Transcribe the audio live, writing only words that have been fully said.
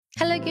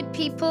Hello, good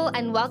people,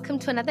 and welcome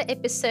to another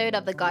episode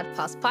of the God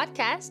Pulse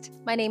podcast.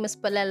 My name is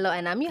Bolelo,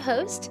 and I'm your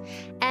host.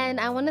 And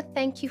I want to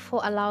thank you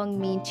for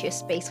allowing me into your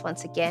space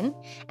once again.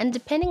 And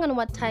depending on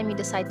what time you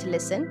decide to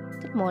listen,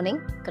 good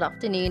morning, good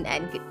afternoon,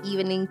 and good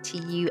evening to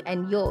you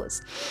and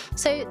yours.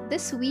 So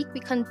this week we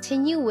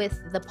continue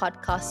with the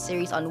podcast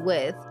series on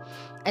worth,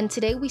 and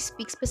today we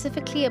speak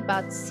specifically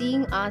about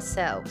seeing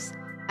ourselves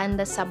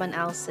under someone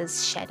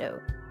else's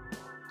shadow.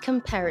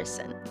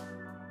 Comparison.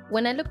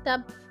 When I looked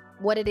up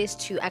what it is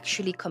to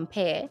actually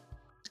compare,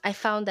 I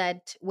found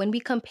that when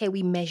we compare,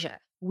 we measure,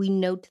 we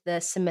note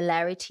the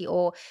similarity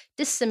or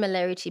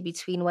dissimilarity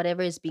between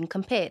whatever is being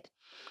compared.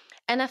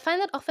 And I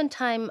find that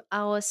oftentimes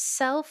our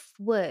self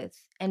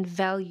worth and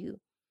value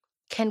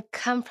can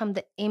come from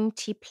the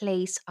empty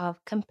place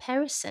of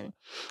comparison.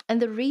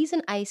 And the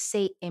reason I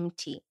say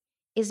empty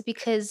is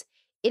because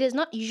it is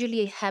not usually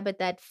a habit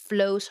that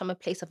flows from a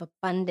place of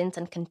abundance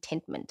and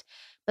contentment,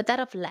 but that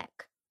of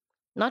lack,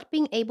 not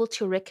being able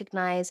to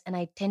recognize and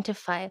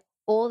identify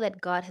all that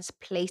God has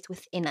placed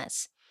within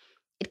us.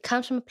 It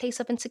comes from a place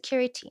of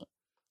insecurity.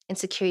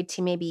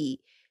 Insecurity may be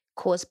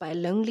caused by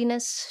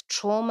loneliness,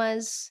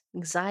 traumas,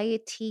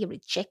 anxiety,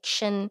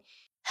 rejection,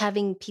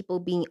 having people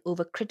being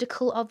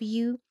overcritical of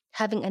you,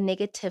 having a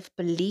negative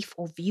belief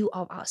or view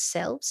of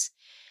ourselves.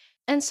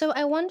 And so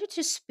I wanted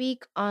to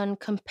speak on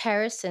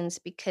comparisons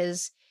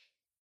because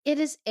it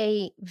is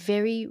a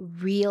very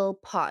real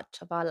part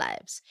of our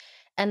lives.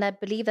 And I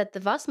believe that the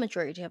vast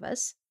majority of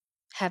us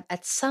have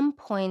at some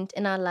point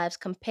in our lives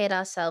compared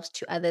ourselves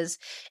to others,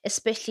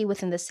 especially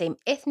within the same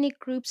ethnic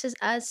groups as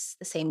us,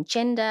 the same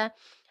gender,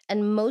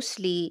 and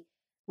mostly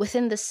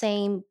within the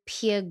same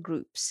peer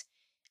groups.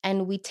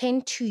 And we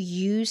tend to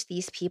use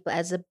these people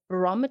as a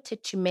barometer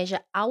to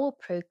measure our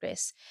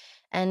progress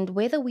and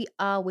whether we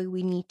are where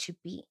we need to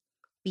be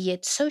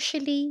it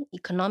socially,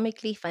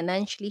 economically,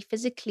 financially,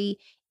 physically,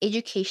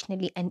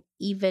 educationally, and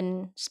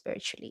even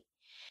spiritually.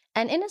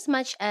 And in as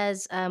much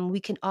as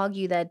we can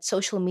argue that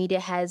social media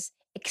has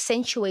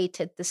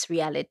accentuated this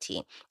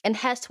reality and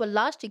has to a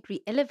large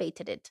degree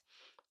elevated it,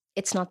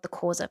 it's not the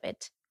cause of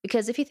it.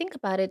 Because if you think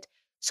about it,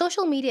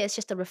 social media is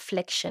just a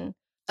reflection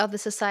of the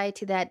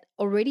society that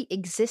already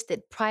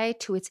existed prior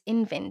to its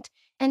invent.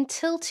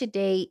 Until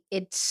today,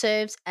 it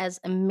serves as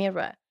a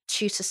mirror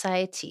to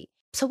society.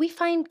 So we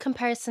find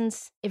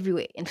comparisons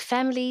everywhere in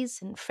families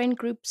and friend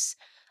groups,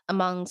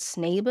 amongst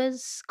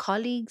neighbors,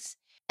 colleagues,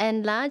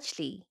 and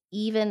largely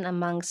even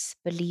amongst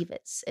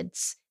believers.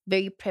 It's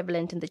very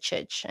prevalent in the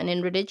church. And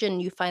in religion,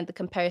 you find the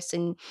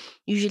comparison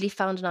usually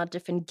found in our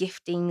different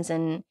giftings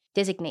and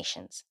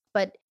designations.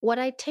 But what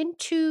I tend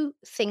to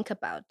think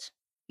about,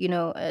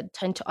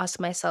 tend to ask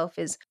myself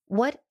is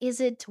what is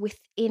it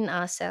within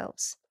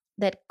ourselves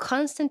that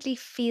constantly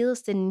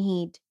feels the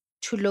need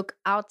to look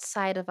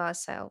outside of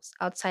ourselves,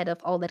 outside of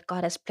all that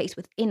God has placed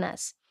within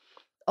us,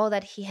 all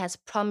that He has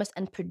promised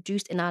and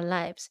produced in our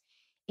lives,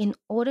 in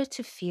order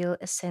to feel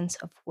a sense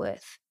of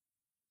worth,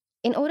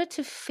 in order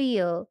to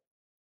feel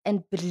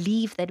and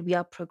believe that we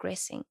are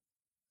progressing?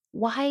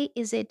 Why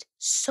is it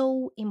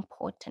so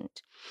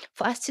important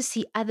for us to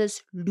see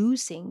others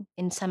losing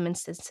in some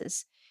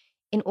instances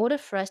in order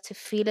for us to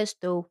feel as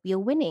though we are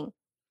winning?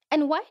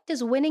 And why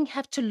does winning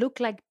have to look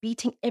like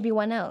beating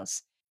everyone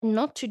else,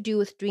 not to do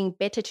with doing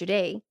better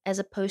today as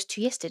opposed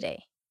to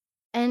yesterday?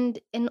 And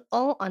in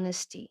all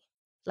honesty,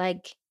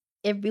 like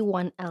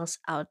everyone else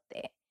out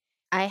there,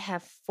 I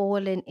have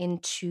fallen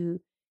into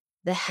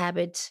the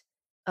habit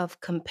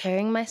of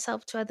comparing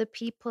myself to other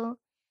people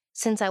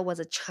since I was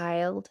a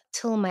child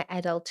till my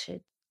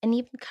adulthood. And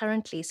even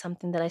currently,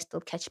 something that I still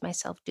catch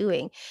myself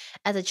doing.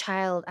 As a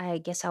child, I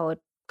guess I would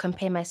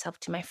compare myself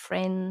to my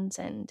friends,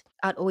 and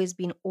I'd always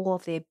be in awe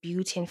of their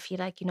beauty and feel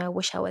like, I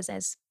wish I was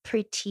as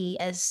pretty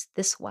as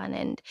this one.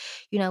 And,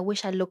 I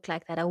wish I looked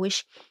like that. I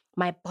wish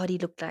my body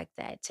looked like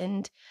that.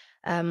 And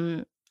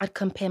I'd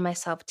compare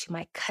myself to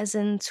my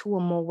cousins who were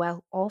more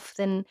well off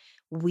than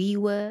we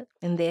were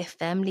in their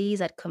families.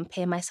 I'd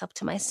compare myself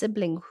to my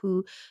sibling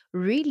who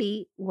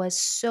really was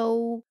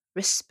so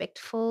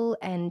respectful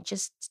and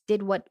just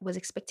did what was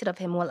expected of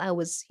him while I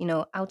was,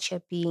 out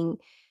here being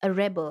a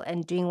rebel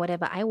and doing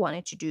whatever I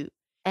wanted to do.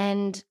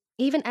 And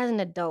even as an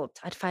adult,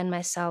 I'd find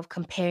myself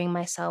comparing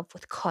myself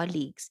with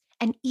colleagues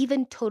and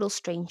even total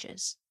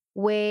strangers,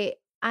 where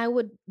I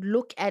would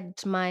look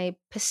at my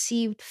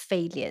perceived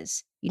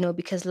failures,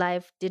 because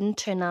life didn't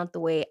turn out the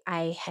way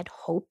I had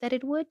hoped that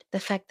it would. The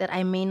fact that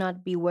I may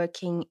not be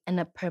working in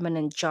a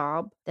permanent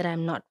job, that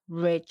I'm not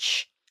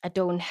rich, I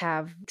don't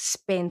have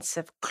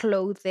expensive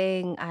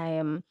clothing, I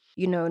am,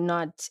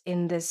 not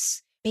in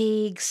this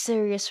big,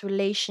 serious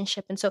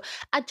relationship. And so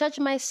I judge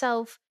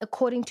myself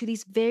according to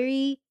these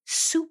very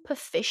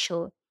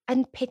superficial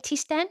and petty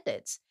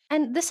standards.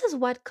 And this is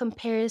what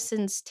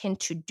comparisons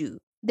tend to do.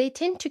 They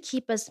tend to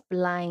keep us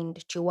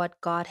blind to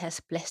what God has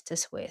blessed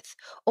us with,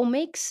 or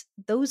makes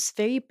those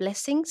very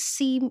blessings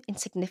seem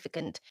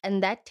insignificant.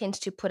 And that tends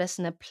to put us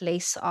in a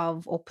place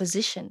of or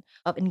position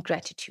of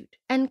ingratitude.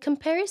 And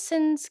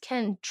comparisons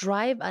can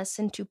drive us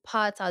into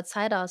paths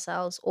outside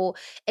ourselves or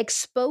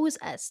expose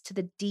us to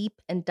the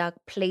deep and dark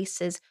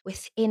places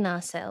within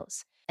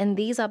ourselves. And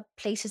these are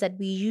places that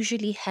we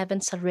usually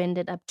haven't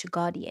surrendered up to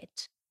God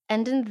yet.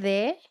 And in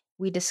there,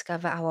 we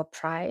discover our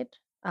pride,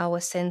 our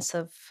sense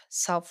of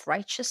self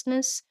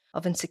righteousness,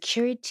 of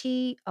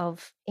insecurity,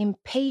 of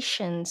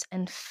impatience,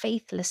 and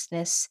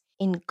faithlessness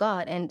in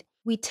God. And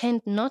we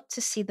tend not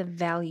to see the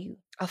value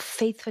of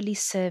faithfully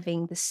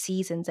serving the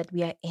seasons that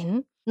we are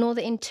in, nor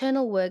the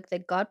internal work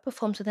that God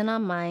performs within our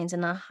minds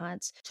and our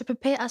hearts to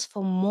prepare us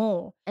for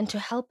more and to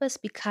help us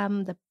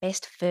become the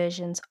best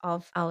versions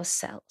of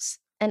ourselves.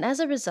 And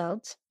as a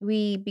result,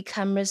 we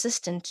become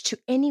resistant to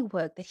any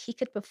work that he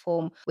could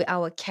perform where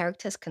our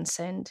character is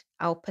concerned,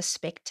 our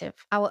perspective,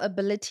 our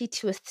ability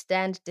to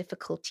withstand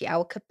difficulty,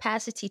 our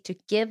capacity to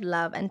give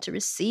love and to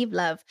receive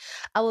love,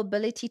 our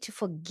ability to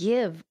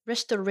forgive,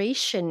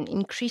 restoration,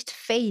 increased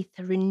faith,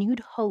 renewed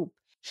hope,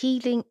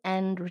 healing,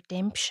 and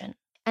redemption.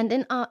 And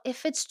in our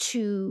efforts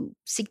to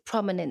seek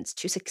prominence,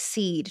 to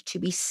succeed, to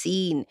be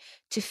seen,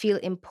 to feel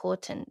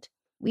important,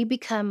 we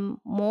become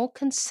more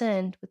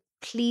concerned with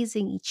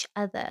pleasing each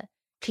other,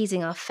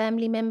 pleasing our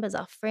family members,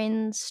 our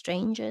friends,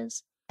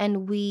 strangers,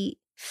 and we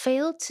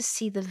fail to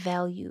see the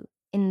value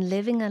in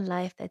living a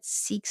life that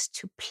seeks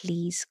to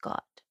please God.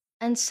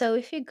 And so,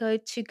 if you go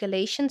to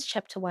Galatians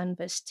chapter 1,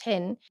 verse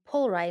 10,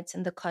 Paul writes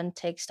in the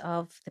context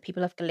of the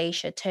people of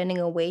Galatia turning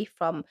away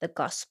from the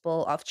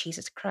gospel of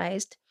Jesus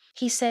Christ,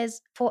 he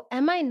says, "For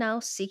am I now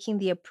seeking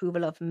the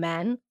approval of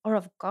man or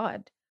of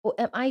God? Or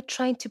am I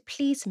trying to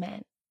please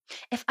man?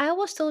 If I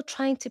was still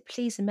trying to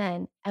please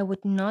man, I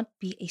would not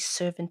be a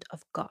servant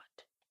of God."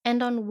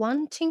 And on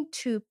wanting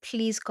to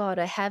please God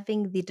or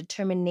having the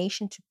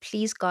determination to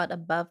please God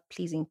above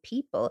pleasing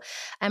people,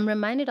 I'm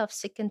reminded of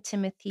 2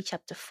 Timothy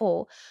chapter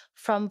 4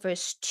 from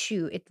verse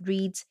 2. It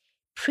reads,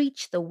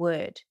 "Preach the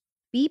word.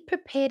 Be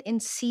prepared in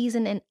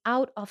season and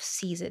out of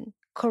season.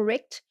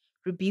 Correct,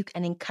 rebuke,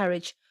 and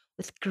encourage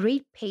with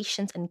great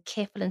patience and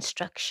careful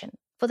instruction.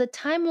 For the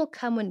time will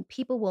come when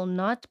people will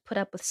not put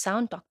up with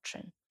sound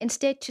doctrine.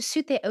 Instead, to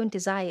suit their own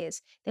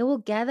desires, they will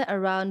gather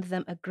around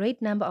them a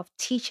great number of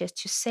teachers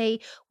to say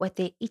what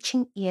their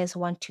itching ears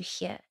want to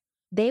hear.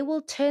 They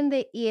will turn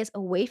their ears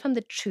away from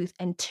the truth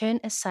and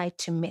turn aside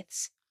to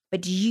myths.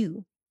 But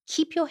you,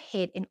 keep your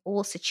head in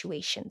all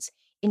situations,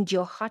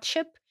 endure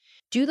hardship,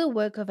 do the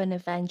work of an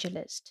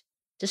evangelist,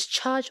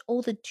 discharge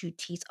all the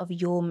duties of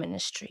your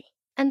ministry."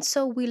 And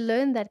so we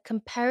learn that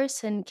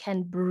comparison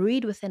can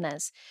breed within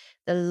us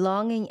the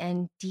longing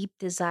and deep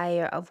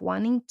desire of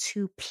wanting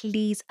to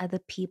please other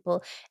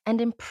people and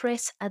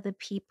impress other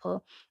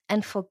people,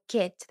 and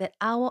forget that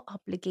our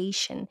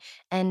obligation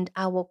and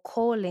our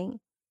calling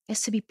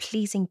is to be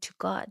pleasing to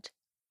God.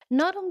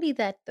 Not only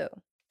that,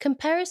 though,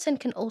 comparison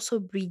can also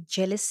breed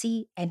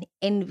jealousy and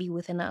envy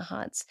within our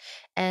hearts.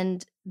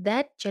 And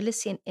that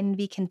jealousy and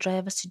envy can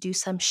drive us to do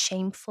some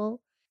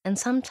shameful and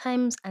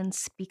sometimes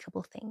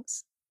unspeakable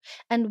things.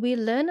 And we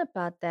learn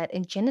about that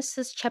in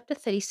Genesis chapter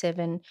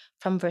 37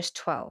 from verse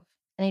 12.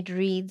 And it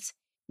reads,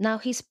 "Now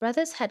his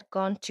brothers had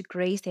gone to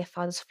graze their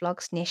father's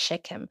flocks near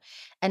Shechem.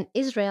 And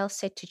Israel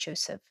said to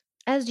Joseph,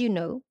 'As you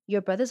know,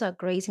 your brothers are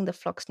grazing the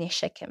flocks near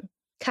Shechem.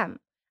 Come,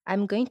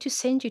 I'm going to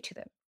send you to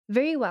them.'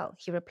 'Very well,'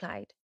 he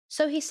replied.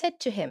 So he said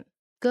to him,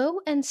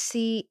 'Go and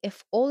see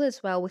if all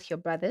is well with your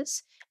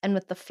brothers and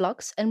with the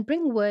flocks, and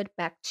bring word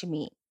back to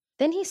me.'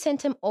 Then he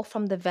sent him off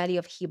from the valley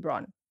of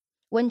Hebron.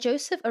 When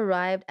Joseph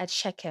arrived at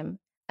Shechem,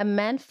 a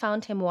man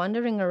found him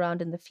wandering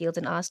around in the fields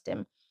and asked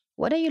him,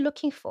 'What are you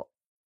looking for?'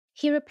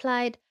 He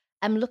replied,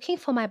 'I'm looking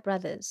for my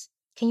brothers.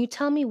 Can you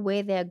tell me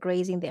where they are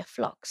grazing their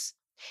flocks?'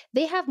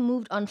 'They have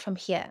moved on from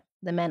here,'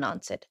 the man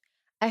answered.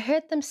 'I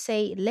heard them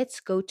say, "Let's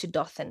go to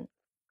Dothan."'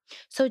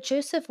 So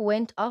Joseph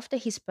went after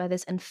his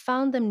brothers and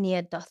found them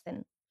near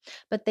Dothan.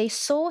 But they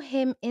saw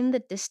him in the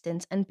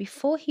distance, and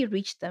before he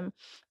reached them,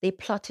 they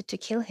plotted to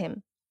kill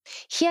him.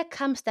 'Here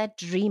comes that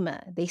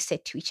dreamer,' they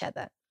said to each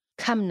other.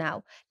 'Come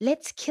now,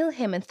 let's kill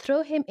him and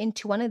throw him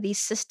into one of these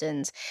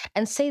cisterns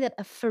and say that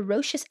a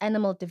ferocious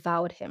animal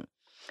devoured him.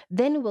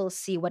 Then we'll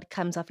see what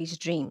comes of his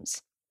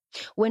dreams.'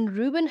 When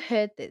Reuben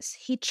heard this,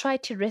 he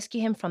tried to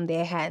rescue him from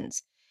their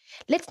hands.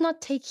 'Let's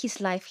not take his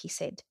life,' he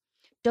said.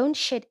 'Don't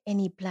shed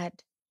any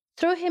blood.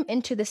 Throw him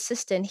into the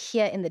cistern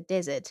here in the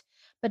desert,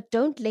 but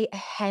don't lay a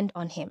hand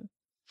on him.'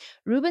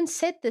 Reuben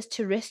said this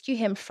to rescue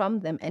him from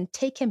them and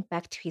take him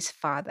back to his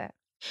father.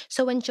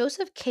 So when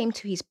Joseph came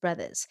to his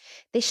brothers,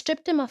 they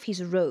stripped him of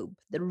his robe,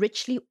 the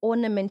richly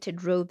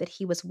ornamented robe that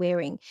he was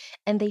wearing,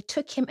 and they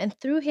took him and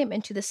threw him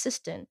into the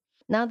cistern.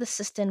 Now the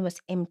cistern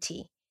was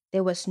empty.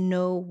 There was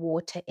no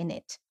water in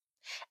it.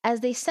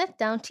 As they sat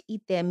down to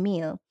eat their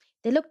meal,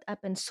 they looked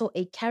up and saw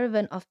a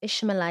caravan of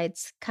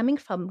Ishmaelites coming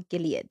from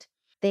Gilead.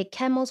 Their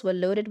camels were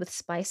loaded with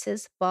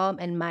spices, balm,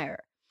 and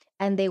myrrh,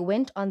 and they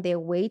went on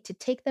their way to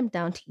take them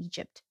down to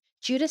Egypt.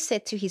 Judah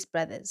said to his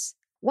brothers,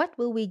 "What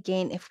will we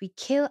gain if we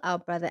kill our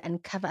brother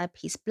and cover up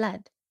his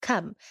blood?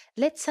 Come,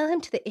 let's sell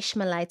him to the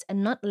Ishmaelites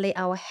and not lay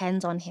our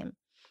hands on him.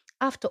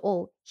 After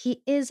all,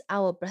 he is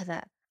our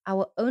brother,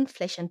 our own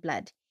flesh and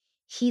blood."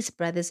 His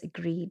brothers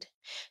agreed.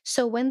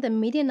 So when the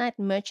Midianite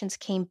merchants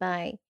came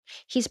by,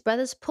 his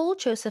brothers pulled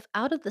Joseph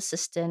out of the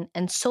cistern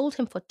and sold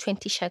him for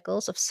 20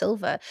 shekels of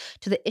silver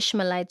to the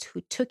Ishmaelites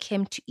who took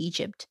him to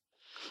Egypt.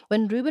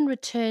 When Reuben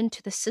returned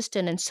to the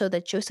cistern and saw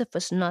that Joseph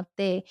was not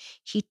there,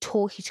 he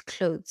tore his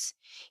clothes.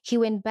 He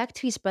went back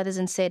to his brothers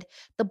and said,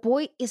 "The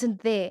boy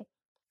isn't there.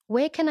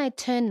 Where can I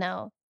turn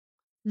now?"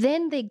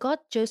 Then they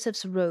got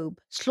Joseph's robe,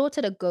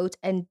 slaughtered a goat,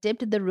 and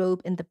dipped the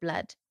robe in the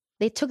blood.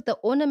 They took the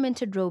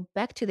ornamented robe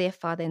back to their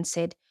father and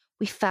said,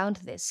 "We found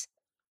this.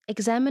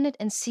 Examine it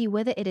and see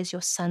whether it is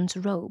your son's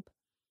robe."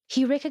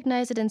 He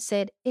recognized it and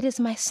said, "It is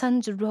my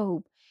son's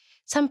robe.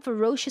 Some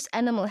ferocious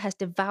animal has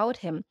devoured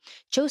him.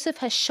 Joseph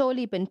has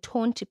surely been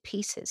torn to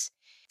pieces."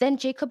 Then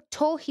Jacob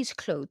tore his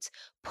clothes,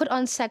 put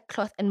on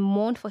sackcloth, and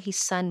mourned for his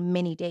son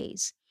many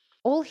days.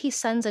 All his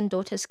sons and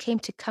daughters came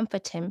to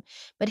comfort him,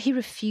 but he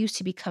refused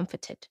to be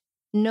comforted.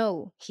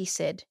 "No," he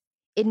said,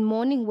 "in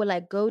mourning will I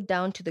go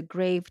down to the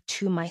grave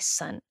to my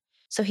son."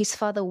 So his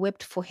father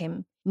wept for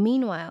him.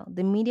 Meanwhile,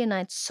 the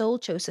Midianites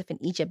sold Joseph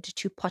in Egypt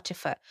to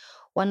Potiphar,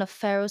 one of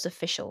Pharaoh's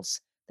officials,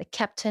 the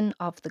captain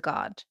of the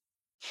guard.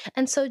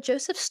 And so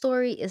Joseph's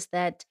story is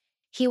that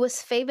he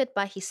was favored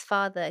by his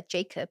father,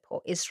 Jacob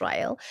or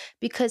Israel,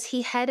 because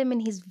he had him in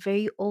his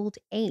very old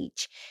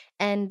age.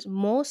 And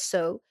more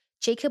so,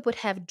 Jacob would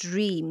have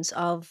dreams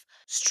of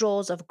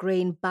straws of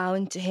grain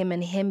bowing to him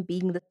and him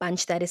being the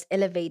bunch that is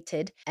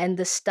elevated, and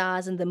the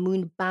stars and the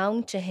moon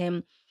bowing to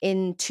him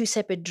in two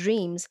separate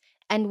dreams.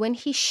 And when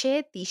he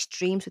shared these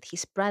dreams with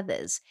his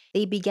brothers,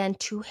 they began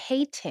to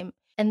hate him.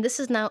 And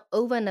this is now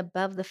over and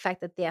above the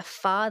fact that their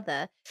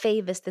father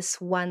favors this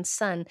one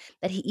son,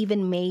 that he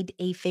even made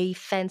a very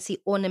fancy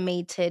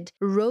ornamented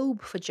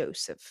robe for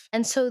Joseph.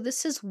 And so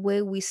this is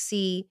where we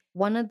see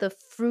one of the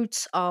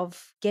fruits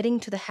of getting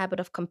to the habit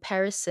of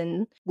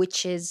comparison,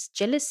 which is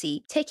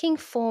jealousy, taking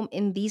form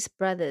in these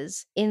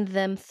brothers, in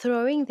them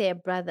throwing their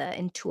brother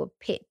into a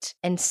pit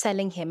and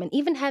selling him, and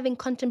even having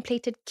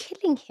contemplated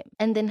killing him,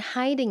 and then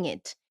hiding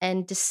it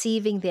and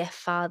deceiving their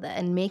father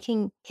and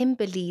making him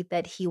believe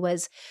that he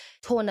was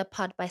torn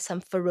apart by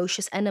some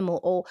ferocious animal,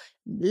 or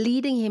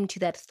leading him to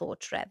that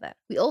thought, rather.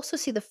 We also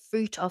see the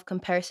fruit of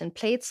comparison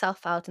play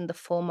itself out in the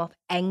form of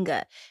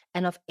anger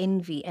and of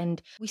envy.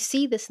 And we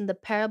see this in the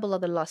parable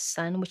of the lost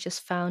son, which is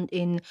found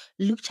in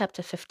Luke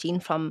chapter 15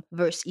 from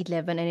verse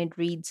 11. And it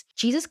reads,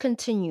 "Jesus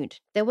continued,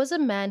 there was a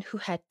man who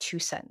had two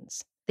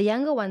sons. The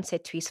younger one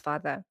said to his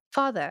father,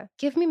 'Father,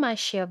 give me my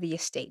share of the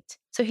estate.'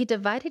 So he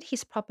divided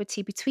his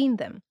property between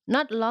them.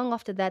 Not long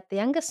after that, the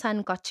younger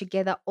son got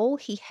together all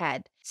he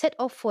had, set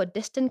off for a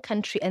distant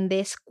country, and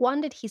there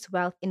squandered his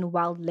wealth in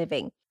wild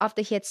living.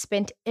 After he had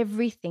spent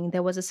everything,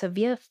 there was a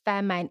severe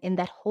famine in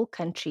that whole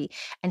country,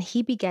 and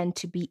he began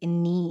to be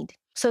in need.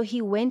 So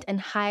he went and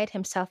hired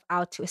himself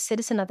out to a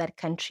citizen of that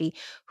country,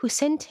 who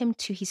sent him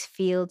to his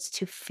fields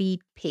to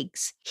feed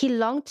pigs. He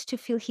longed to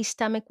fill his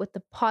stomach with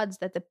the pods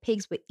that the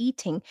pigs were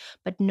eating,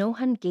 but no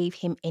one gave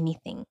him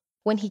anything.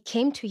 When he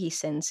came to his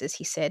senses,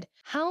 he said,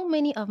 'How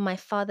many of my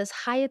father's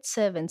hired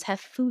servants have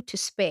food to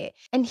spare,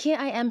 and here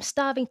I am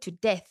starving to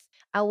death?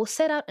 I will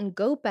set out and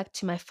go back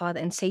to my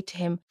father and say to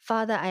him,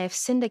 Father, I have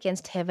sinned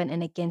against heaven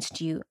and against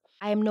you.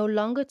 I am no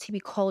longer to be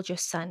called your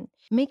son.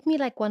 Make me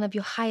like one of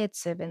your hired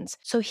servants.'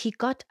 So he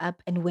got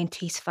up and went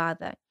to his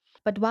father.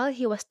 But while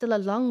he was still a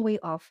long way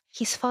off,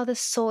 his father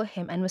saw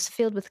him and was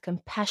filled with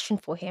compassion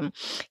for him.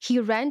 He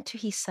ran to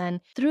his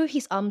son, threw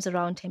his arms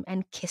around him,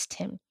 and kissed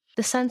him.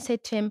 The son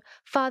said to him,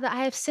 'Father,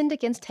 I have sinned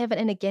against heaven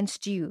and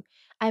against you.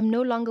 I am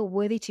no longer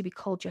worthy to be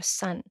called your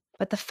son.'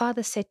 But the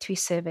father said to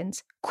his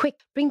servants, 'Quick,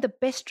 bring the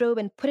best robe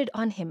and put it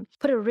on him.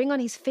 Put a ring on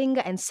his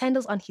finger and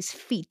sandals on his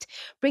feet.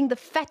 Bring the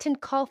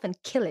fattened calf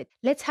and kill it.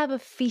 Let's have a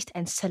feast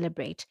and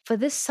celebrate. For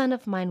this son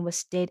of mine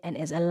was dead and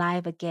is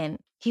alive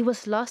again. He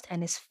was lost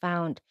and is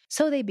found.'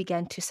 So they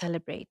began to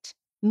celebrate.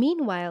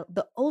 Meanwhile,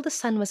 the older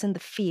son was in the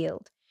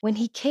field. When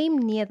he came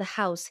near the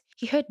house,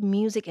 he heard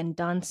music and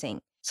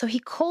dancing. So he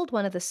called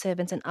one of the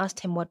servants and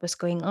asked him what was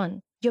going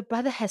on. 'Your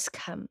brother has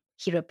come,'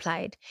 he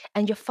replied,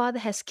 'and your father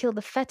has killed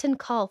the fattened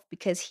calf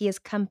because he has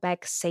come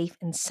back safe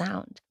and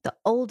sound.' The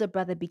older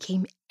brother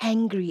became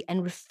angry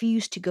and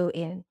refused to go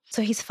in.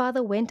 So his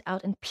father went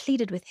out and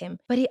pleaded with him.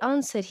 But he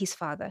answered his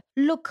father,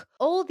 'Look,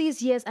 all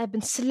these years I've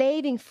been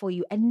slaving for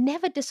you and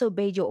never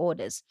disobeyed your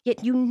orders.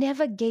 Yet you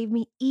never gave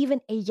me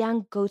even a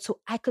young goat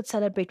so I could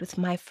celebrate with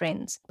my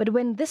friends. But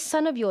when this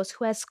son of yours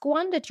who has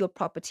squandered your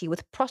property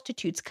with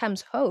prostitutes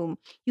comes home,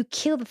 you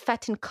kill the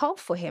fattened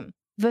calf for him.'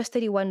 Verse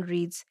 31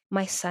 reads,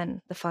 'My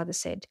son,' the father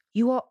said,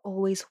 'you are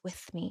always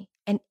with me,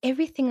 and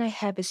everything I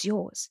have is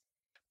yours.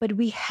 But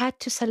we had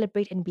to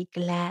celebrate and be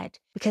glad,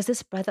 because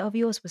this brother of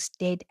yours was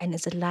dead and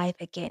is alive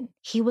again.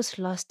 He was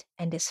lost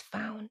and is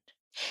found.'"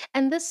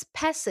 And this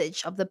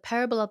passage of the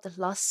parable of the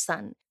lost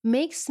son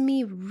makes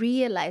me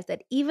realize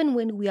that even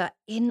when we are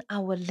in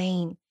our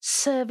lane,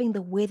 serving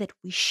the way that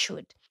we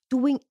should,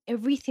 doing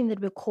everything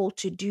that we're called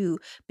to do,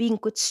 being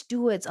good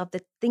stewards of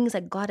the things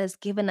that God has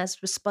given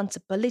us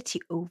responsibility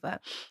over,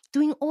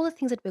 doing all the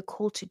things that we're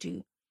called to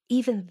do,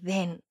 even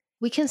then,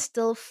 we can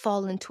still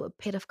fall into a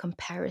pit of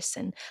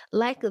comparison,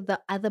 like the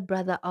other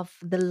brother of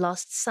the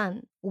lost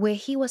son, where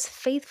he was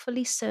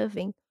faithfully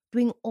serving,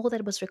 doing all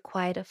that was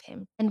required of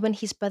him. And when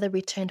his brother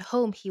returned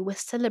home, he was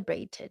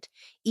celebrated,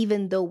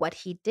 even though what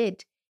he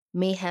did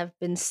may have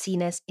been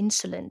seen as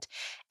insolent.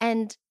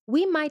 And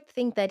we might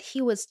think that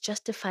he was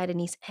justified in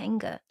his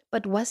anger.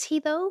 But was he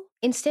though?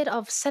 Instead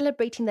of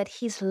celebrating that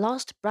his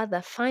lost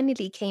brother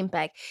finally came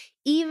back,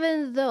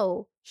 even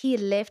though he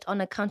left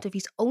on account of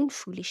his own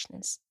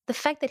foolishness, the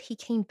fact that he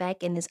came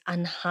back and is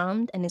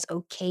unharmed and is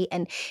okay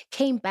and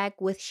came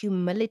back with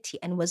humility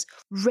and was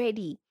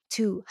ready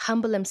to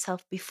humble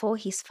himself before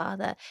his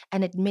father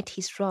and admit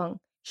his wrong.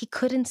 He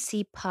couldn't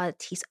see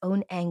past his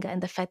own anger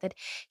and the fact that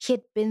he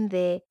had been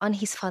there on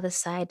his father's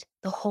side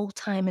the whole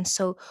time. And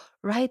so,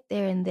 right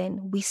there and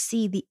then, we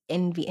see the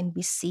envy and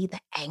we see the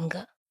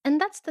anger.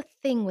 And that's the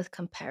thing with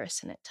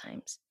comparison at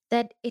times,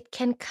 that it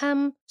can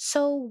come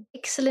so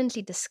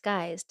excellently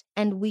disguised,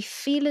 and we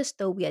feel as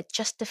though we are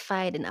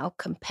justified in our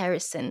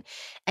comparison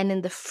and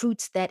in the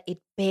fruits that it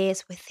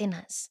bears within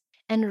us.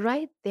 And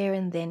right there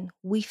and then,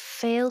 we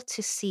fail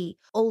to see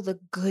all the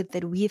good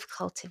that we've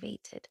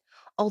cultivated,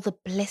 all the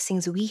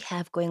blessings we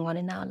have going on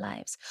in our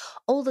lives,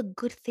 all the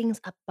good things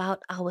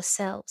about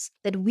ourselves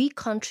that we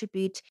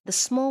contribute the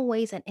small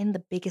ways and in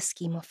the bigger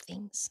scheme of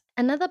things.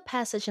 Another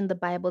passage in the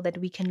Bible that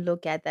we can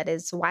look at that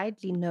is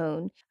widely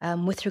known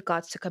with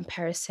regards to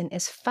comparison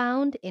is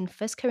found in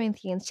 1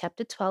 Corinthians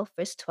chapter 12,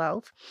 verse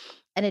 12.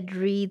 And it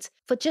reads,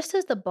 "For just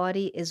as the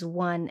body is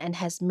one and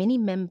has many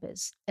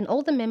members, and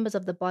all the members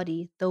of the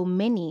body, though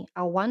many,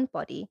 are one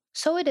body,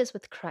 so it is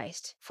with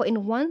Christ. For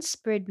in one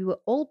spirit we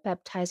were all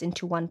baptized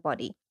into one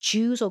body,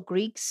 Jews or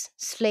Greeks,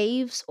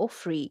 slaves or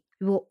free.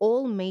 We were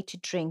all made to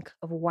drink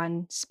of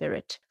one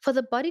spirit. For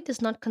the body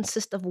does not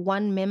consist of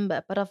one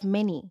member, but of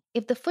many.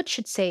 If the foot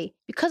should say,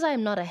 'Because I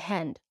am not a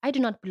hand, I do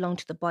not belong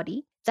to the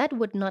body,' that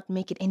would not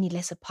make it any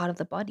less a part of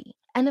the body.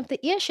 And if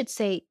the ear should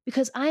say,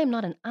 'Because I am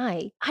not an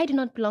eye, I do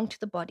not belong to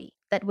the body,'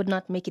 that would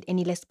not make it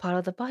any less part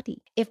of the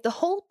body. If the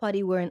whole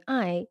body were an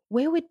eye,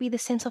 where would be the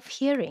sense of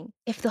hearing?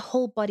 If the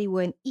whole body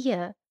were an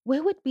ear,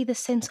 where would be the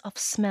sense of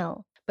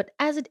smell? But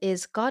as it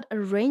is, God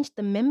arranged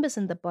the members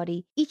in the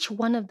body, each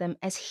one of them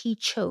as He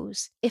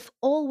chose. If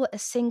all were a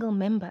single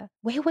member,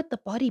 where would the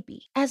body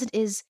be? As it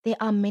is, there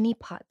are many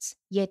parts,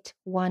 yet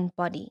one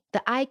body.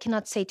 The eye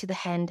cannot say to the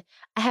hand,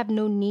 'I have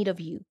no need of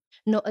you,'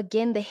 nor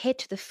again the head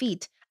to the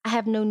feet, 'I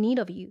have no need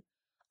of you.'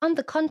 On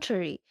the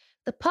contrary,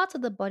 the parts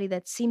of the body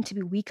that seem to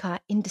be weaker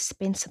are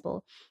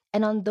indispensable,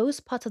 and on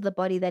those parts of the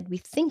body that we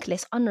think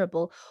less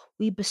honorable,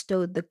 we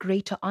bestow the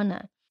greater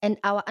honor. And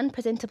our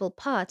unpresentable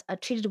parts are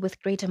treated with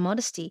greater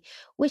modesty,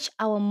 which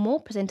our more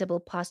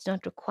presentable parts do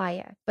not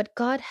require. But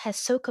God has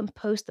so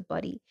composed the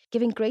body,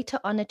 giving greater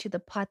honor to the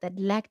part that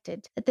lacked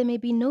it, that there may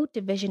be no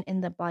division in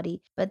the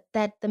body, but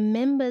that the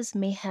members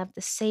may have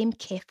the same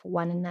care for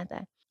one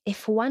another.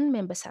 If one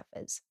member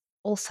suffers,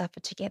 all suffer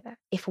together.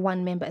 If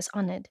one member is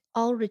honored,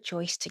 all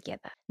rejoice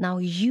together. Now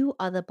you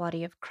are the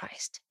body of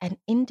Christ and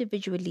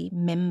individually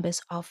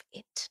members of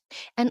it."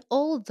 And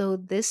although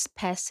this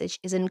passage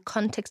is in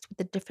context with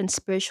the different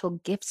spiritual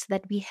gifts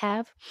that we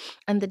have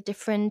and the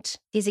different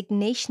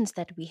designations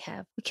that we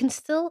have, we can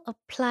still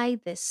apply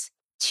this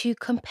to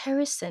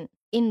comparison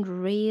in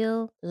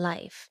real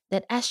life.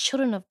 That as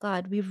children of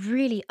God, we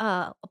really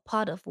are a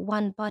part of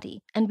one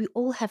body and we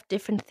all have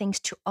different things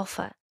to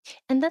offer.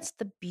 And that's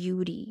the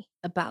beauty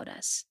about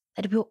us,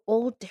 that we're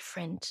all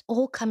different,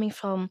 all coming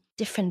from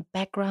different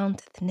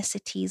backgrounds,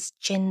 ethnicities,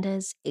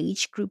 genders,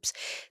 age groups.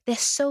 There's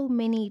so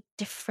many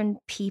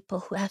different people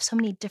who have so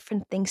many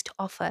different things to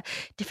offer,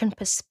 different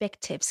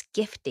perspectives,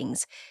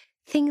 giftings,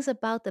 things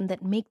about them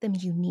that make them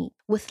unique,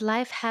 with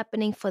life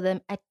happening for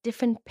them at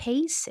different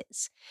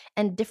paces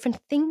and different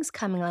things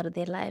coming out of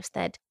their lives,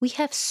 that we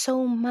have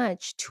so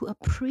much to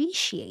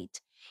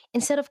appreciate.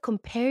 Instead of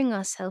comparing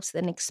ourselves to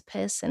the next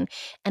person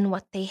and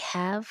what they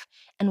have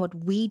and what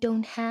we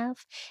don't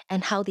have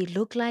and how they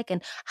look like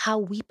and how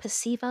we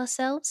perceive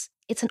ourselves,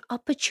 it's an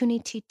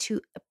opportunity to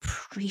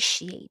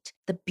appreciate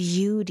the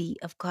beauty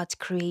of God's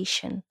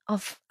creation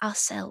of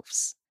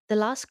ourselves. The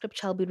last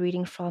scripture I'll be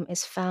reading from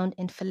is found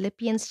in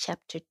Philippians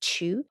chapter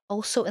 2,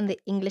 also in the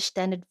English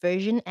Standard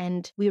Version,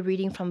 and we're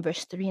reading from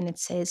verse 3, and it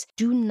says,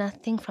 "Do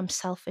nothing from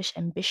selfish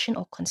ambition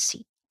or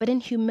conceit, but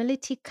in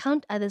humility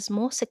count others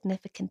more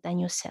significant than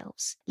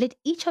yourselves. Let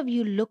each of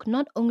you look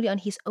not only on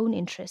his own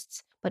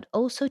interests, but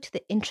also to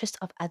the interest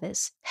of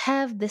others.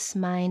 Have this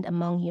mind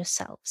among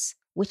yourselves,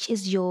 which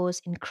is yours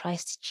in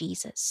Christ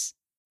Jesus."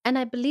 And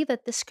I believe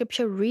that this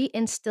scripture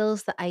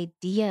reinstills the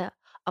idea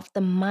of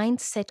the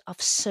mindset of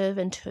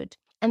servanthood.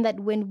 And that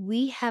when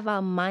we have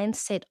our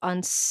mindset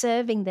on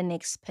serving the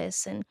next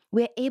person,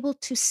 we're able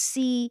to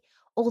see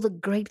all the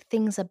great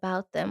things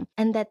about them,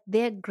 and that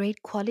their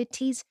great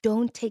qualities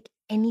don't take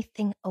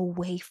anything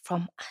away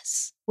from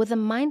us. With a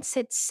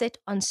mindset set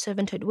on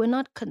servanthood, we're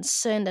not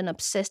concerned and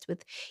obsessed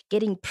with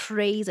getting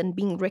praise and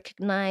being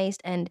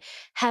recognized and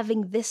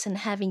having this and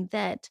having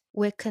that.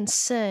 We're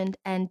concerned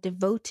and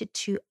devoted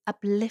to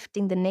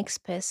uplifting the next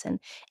person.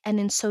 And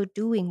in so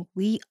doing,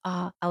 we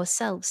are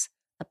ourselves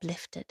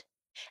uplifted.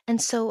 And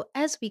so,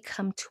 as we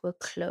come to a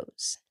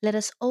close, let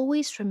us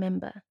always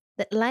remember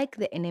that, like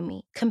the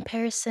enemy,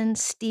 comparison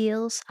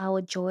steals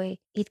our joy,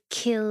 it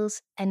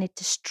kills and it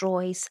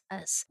destroys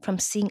us from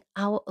seeing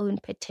our own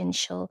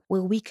potential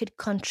where we could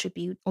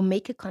contribute or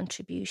make a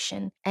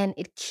contribution, and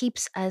it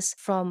keeps us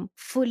from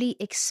fully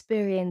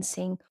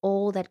experiencing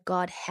all that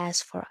God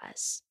has for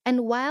us.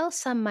 And while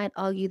some might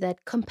argue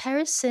that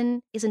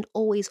comparison isn't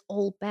always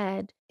all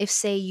bad, if,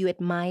 say, you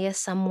admire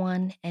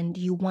someone and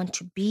you want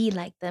to be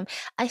like them,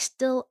 I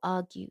still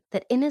argue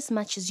that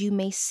inasmuch as you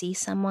may see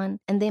someone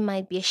and there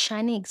might be a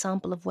shining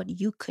example of what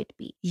you could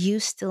be,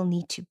 you still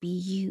need to be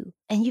you.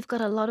 And you've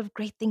got a lot of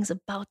great things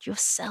about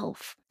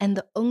yourself. And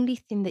the only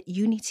thing that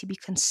you need to be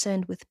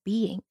concerned with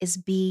being is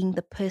being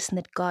the person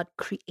that God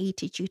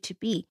created you to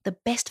be, the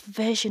best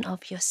version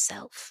of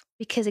yourself.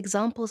 Because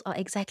examples are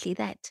exactly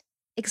that.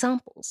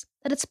 Examples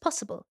that it's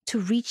possible to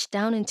reach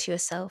down into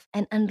yourself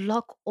and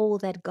unlock all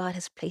that God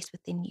has placed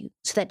within you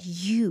so that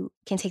you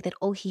can take that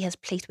all He has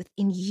placed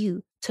within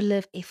you to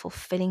live a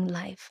fulfilling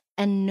life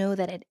and know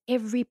that at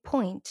every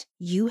point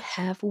you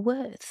have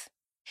worth.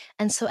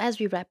 And so, as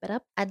we wrap it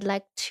up, I'd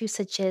like to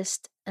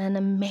suggest an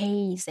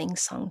amazing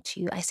song to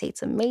you. I say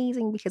it's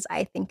amazing because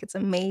I think it's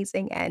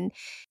amazing, and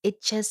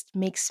it just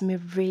makes me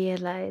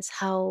realize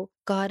how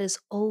God is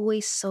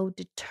always so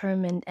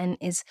determined and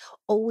is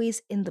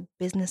always in the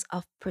business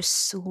of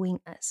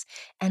pursuing us.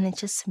 And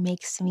it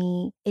makes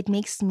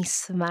me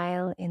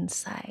smile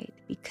inside,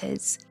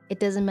 because it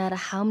doesn't matter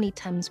how many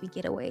times we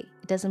get away.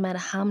 It doesn't matter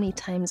how many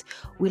times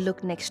we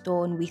look next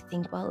door and we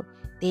think, well,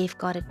 they've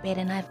got it better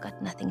and I've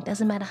got nothing. It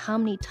doesn't matter how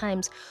many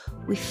times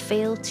we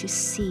fail to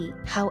see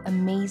how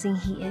amazing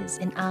He is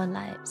in our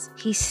lives.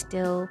 He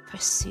still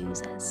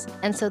pursues us.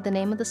 And so the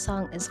name of the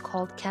song is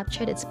called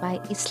Captured. It's by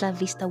Isla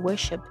Vista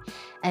Worship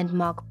and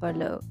Mark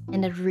Barlow.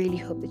 And I really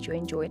hope that you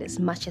enjoyed as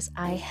much as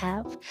I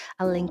have.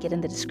 I'll link it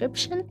in the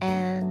description.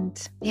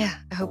 And yeah,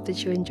 I hope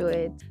that you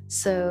enjoyed.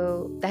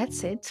 So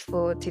that's it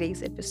for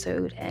today's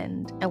episode.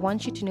 And I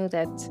want you to know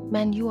that,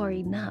 man, you are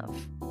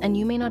enough. And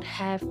you may not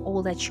have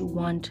all that you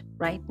want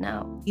right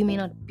now. You may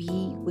not be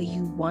where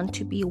you want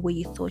to be or where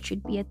you thought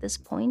you'd be at this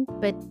point,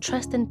 but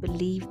trust and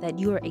believe that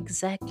you are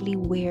exactly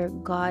where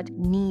God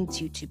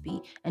needs you to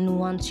be and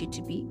wants you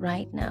to be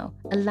right now.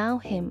 Allow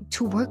Him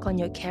to work on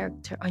your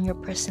character, on your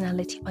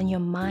personality, on your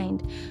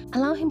mind.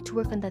 Allow Him to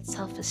work on that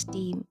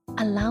self-esteem.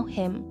 Allow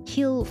Him.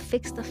 He'll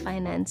fix the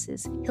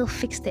finances. He'll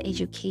fix the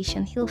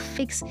education. He'll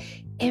fix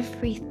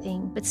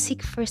everything. But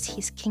seek first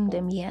His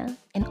kingdom, yeah?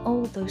 And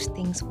all those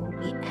things will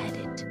be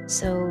added.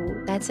 So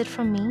that's it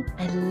from me.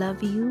 I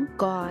love you.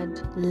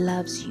 God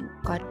loves you.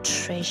 God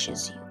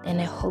treasures you.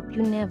 And I hope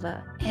you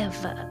never,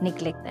 ever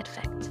neglect that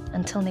fact.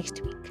 Until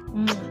next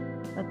week.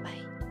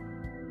 Bye-bye.